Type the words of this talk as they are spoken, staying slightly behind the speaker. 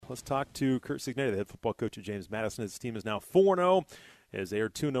Let's talk to Curt Cignetti, the head football coach at James Madison. His team is now 4-0 as they are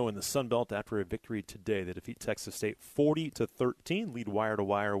 2-0 in the Sun Belt after a victory today. They defeat Texas State 40-13, lead wire to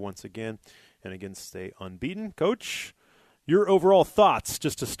wire once again, and again stay unbeaten. Coach, your overall thoughts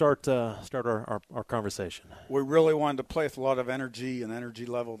just to start our conversation. We really wanted to play with a lot of energy, an energy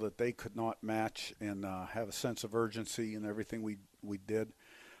level that they could not match, and have a sense of urgency in everything we did.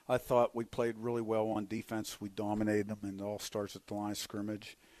 I thought we played really well on defense. We dominated them, and it all starts at the line of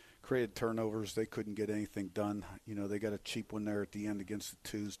scrimmage. Created turnovers. They couldn't get anything done. You know, they got a cheap one there at the end against the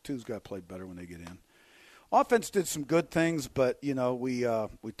twos. Twos got to play better when they get in. Offense did some good things, but, you know, we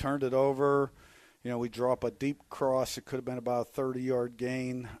turned it over. You know, we drop a deep cross. It could have been about a 30-yard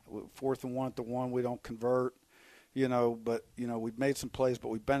gain. 4th and 1 at the 1, we don't convert. You know, but, you know, we made some plays, but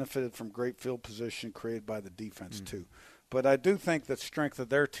we benefited from great field position created by the defense too. But I do think the strength of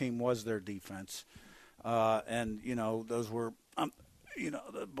their team was their defense. And, you know, those were you know,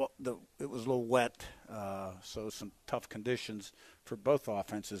 it was a little wet, so some tough conditions for both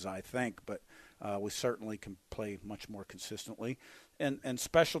offenses, I think. But we certainly can play much more consistently. And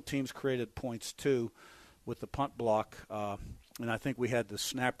special teams created points, too, with the punt block. And I think we had the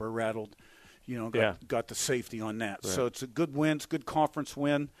snapper rattled, you know, got the safety on that. Right. So it's a good win. It's a good conference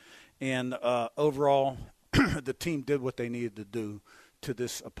win. And overall, the team did what they needed to do to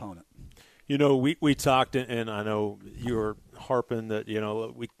this opponent. You know, we talked, and I know you were harping that, you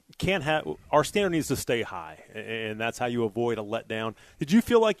know, we can't have – our standard needs to stay high, and that's how you avoid a letdown. Did you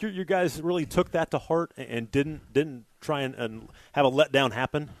feel like your guys really took that to heart and didn't try and have a letdown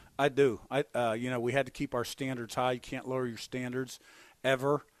happen? I do. You know, we had to keep our standards high. You can't lower your standards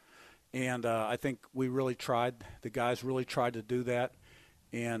ever. And I think we really tried. The guys really tried to do that.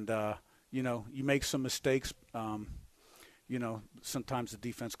 And, you know, you make some mistakes. You know, sometimes the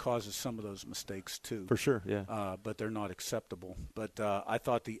defense causes some of those mistakes too. For sure, yeah. But they're not acceptable. But I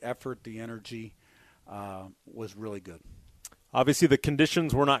thought the effort, the energy was really good. Obviously, the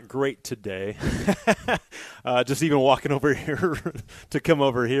conditions were not great today. Just even walking over here to come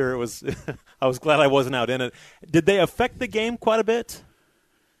over here, I was glad I wasn't out in it. Did they affect the game quite a bit?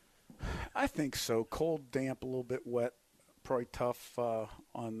 I think so. Cold, damp, a little bit wet, probably tough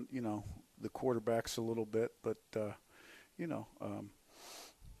on, you know, the quarterbacks a little bit, but. You know,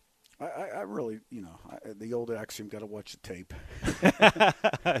 I really, you know, the old axiom, got to watch the tape.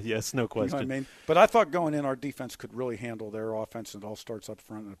 Yes, no question. You know what I mean? But I thought going in, our defense could really handle their offense, and it all starts up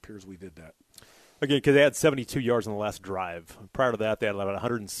front, and it appears we did that. Again, because they had 72 yards on the last drive. Prior to that, they had about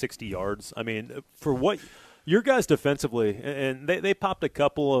 160 yards. I mean, for what your guys defensively, and they popped a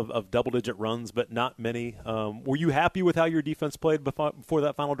couple of double-digit runs, but not many. Were you happy with how your defense played before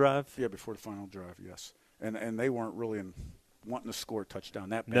that final drive? Yeah, before the final drive, yes. And they weren't really wanting to score a touchdown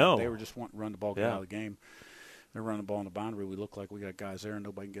that bad. No. They were just wanting to run the ball, get out of the game. They're running the ball on the boundary. We look like we got guys there, and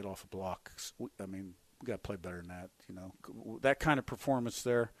nobody can get off a block. I mean, we got to play better than that. You know, that kind of performance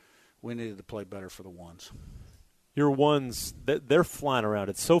there, we needed to play better for the ones. Your ones, they're flying around.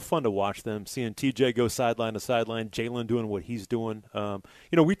 It's so fun to watch them, seeing TJ go sideline to sideline, Jalen doing what he's doing. You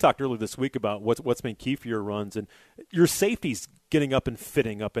know, we talked earlier this week about what's been key for your runs, and your safeties getting up and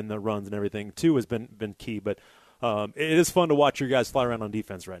fitting up in the runs and everything, too, has been key. But it is fun to watch your guys fly around on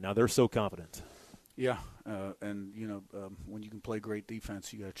defense right now. They're so confident. Yeah, and, you know, when you can play great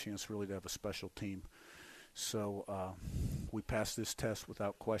defense, you got a chance really to have a special team. So we passed this test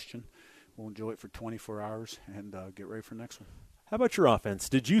without question. We'll enjoy it for 24 hours and get ready for the next one. How about your offense?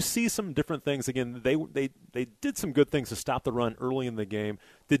 Did you see some different things? Again, they did some good things to stop the run early in the game.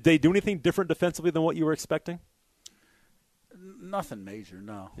 Did they do anything different defensively than what you were expecting? Nothing major,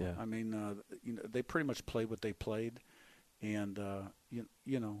 no. Yeah. I mean, you know, they pretty much played what they played, and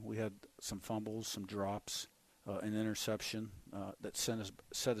you know, we had some fumbles, some drops, an interception that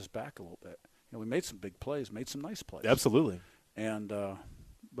set us back a little bit. You know, we made some big plays, made some nice plays. Absolutely. And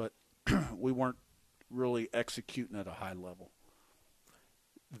but we weren't really executing at a high level.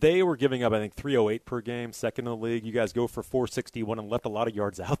 They were giving up, I think, 308 per game, second in the league. You guys go for 461 and left a lot of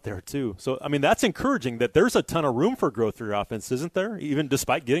yards out there, too. So, I mean, that's encouraging that there's a ton of room for growth for your offense, isn't there, even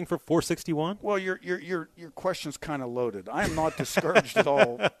despite getting for 461? Well, your question's kind of loaded. I am not discouraged at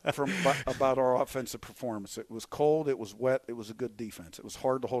all about our offensive performance. It was cold. It was wet. It was a good defense. It was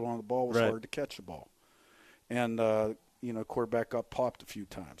hard to hold on to the ball. It was hard to catch the ball. And, you know, quarterback got popped a few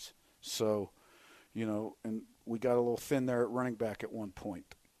times. So, you know, and we got a little thin there at running back at one point.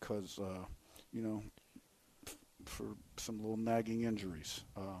 Because, you know, for some little nagging injuries.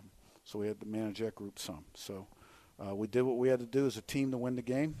 So we had to manage that group some. So we did what we had to do as a team to win the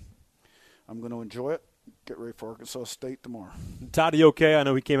game. I'm going to enjoy it. Get ready for Arkansas State tomorrow. Toddy okay? I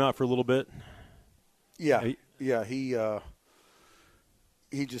know he came out for a little bit. Yeah. He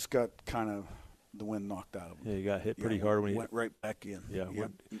he just got kind of the wind knocked out of him. Yeah, he got hit pretty hard when he went right back in. Yeah.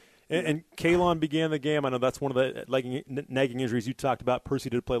 And Kalon began the game. I know that's one of the nagging injuries you talked about. Percy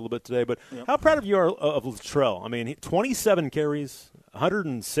did play a little bit today, but how proud of you are of Latrell? I mean, 27 carries,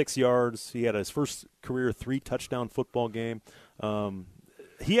 106 yards. He had his first career 3-touchdown football game.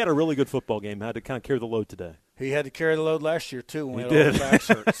 He had a really good football game. Had to kind of carry the load today. He had to carry the load last year too when he all the backs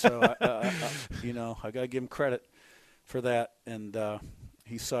hurt. So I got to give him credit for that, and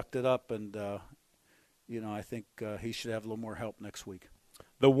he sucked it up. And I think he should have a little more help next week.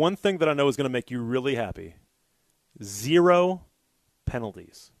 The one thing that I know is going to make you really happy, 0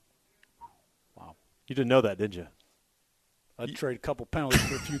 penalties. Wow. You didn't know that, did you? I'd trade a couple penalties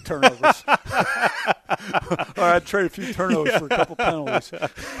for a few turnovers. Or I'd trade a few turnovers for a couple penalties.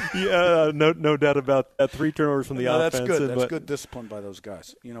 Yeah, no doubt about that. 3 turnovers from the offense. That's good. That's good discipline by those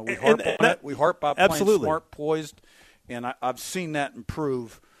guys. We harp on it. We harp about playing smart, poised, and I've seen that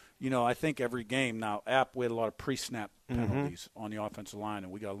improve. I think every game now, we had a lot of pre-snap penalties on the offensive line,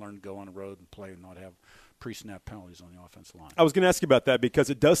 and we got to learn to go on the road and play and not have pre-snap penalties on the offensive line. I was going to ask you about that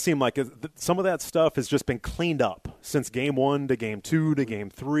because it does seem like some of that stuff has just been cleaned up since game 1 to game 2 to game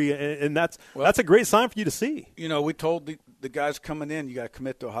 3, and that's a great sign for you to see. We told the guys coming in, you got to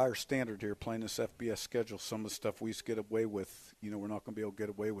commit to a higher standard here playing this FBS schedule. Some of the stuff we used to get away with, we're not going to be able to get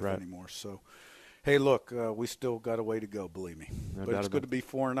away with anymore. So, hey, look, we still got a way to go, believe me. But it's good to be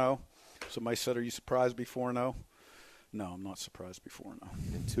 4-0. Somebody said, are you surprised to be 4-0? No, I'm not surprised to be 4-0.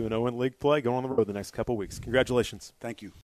 And 2-0 in league play, going on the road the next couple of weeks. Congratulations. Thank you.